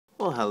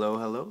Well,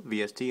 hello,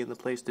 VST in the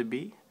place to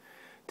be.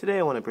 Today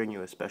I want to bring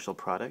you a special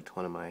product,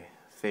 one of my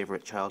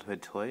favorite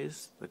childhood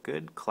toys, the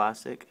good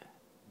classic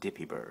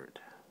Dippy Bird.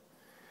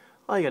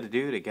 All you got to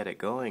do to get it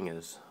going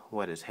is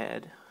wet his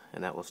head,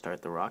 and that will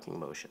start the rocking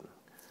motion.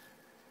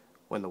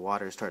 When the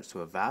water starts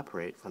to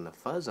evaporate from the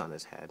fuzz on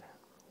his head,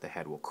 the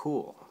head will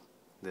cool.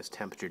 This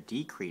temperature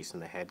decrease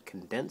in the head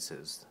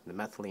condenses the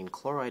methylene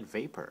chloride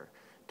vapor,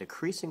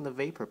 decreasing the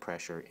vapor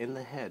pressure in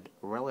the head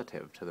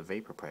relative to the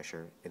vapor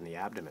pressure in the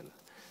abdomen.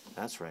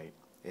 That's right,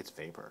 it's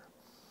vapor.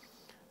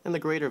 And the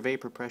greater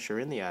vapor pressure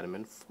in the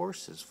abdomen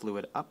forces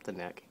fluid up the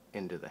neck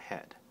into the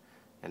head.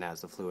 And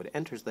as the fluid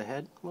enters the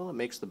head, well, it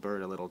makes the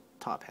bird a little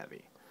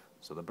top-heavy.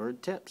 So the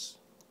bird tips.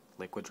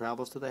 Liquid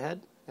travels to the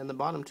head, and the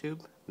bottom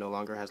tube no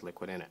longer has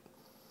liquid in it.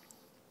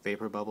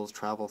 Vapor bubbles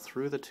travel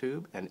through the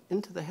tube and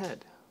into the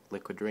head.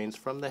 Liquid drains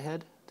from the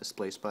head,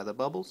 displaced by the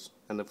bubbles,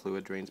 and the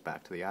fluid drains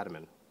back to the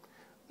abdomen,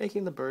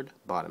 making the bird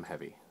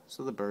bottom-heavy,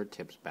 so the bird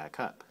tips back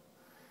up.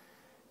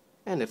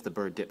 And if the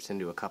bird dips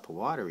into a cup of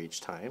water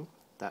each time,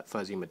 that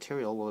fuzzy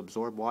material will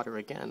absorb water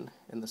again,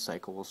 and the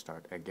cycle will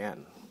start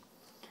again.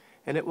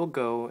 And it will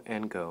go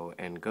and go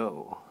and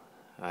go.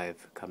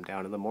 I've come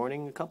down in the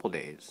morning a couple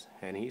days,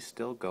 and he's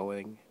still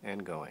going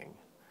and going.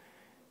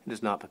 It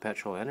is not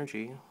perpetual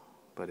energy,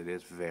 but it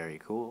is very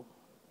cool.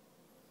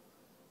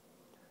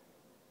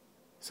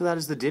 So that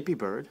is the Dippy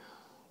Bird,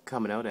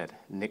 coming out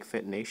at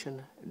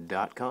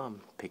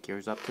nickfitnation.com. Pick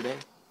yours up today.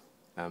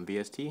 I'm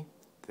VST.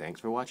 Thanks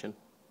for watching.